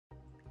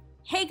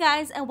Hey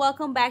guys, and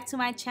welcome back to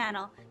my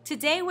channel.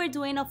 Today we're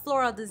doing a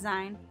floral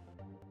design.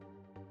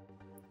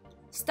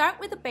 Start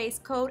with a base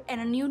coat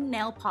and a new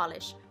nail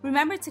polish.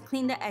 Remember to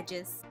clean the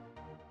edges.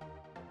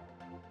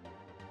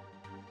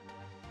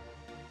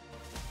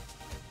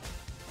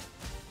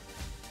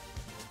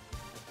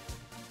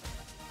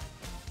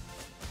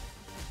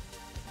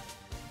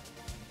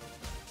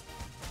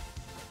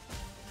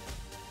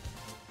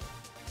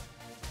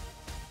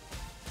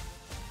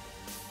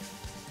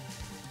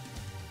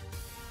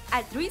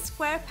 Add 3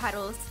 square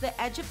petals to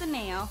the edge of the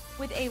nail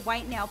with a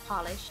white nail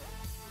polish.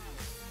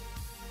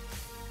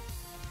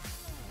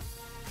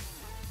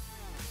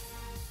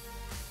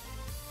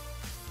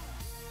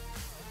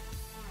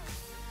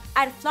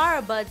 Add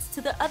flower buds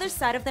to the other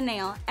side of the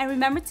nail and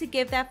remember to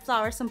give that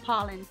flower some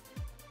pollen.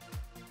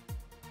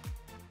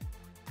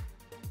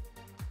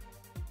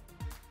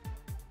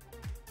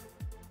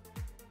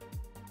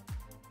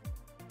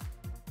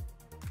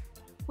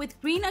 With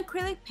green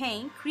acrylic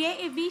paint,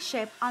 create a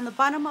V-shape on the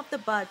bottom of the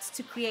buds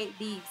to create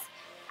leaves.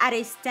 Add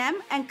a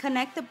stem and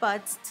connect the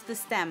buds to the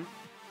stem.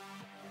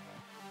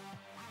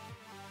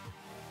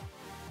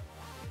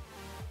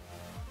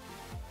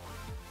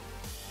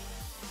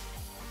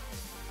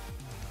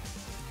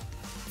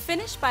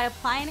 Finish by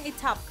applying a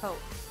top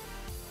coat.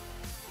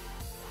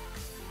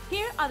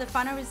 Here are the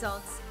final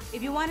results.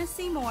 If you want to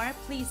see more,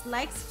 please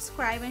like,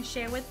 subscribe, and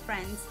share with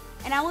friends,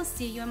 and I will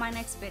see you in my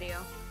next video.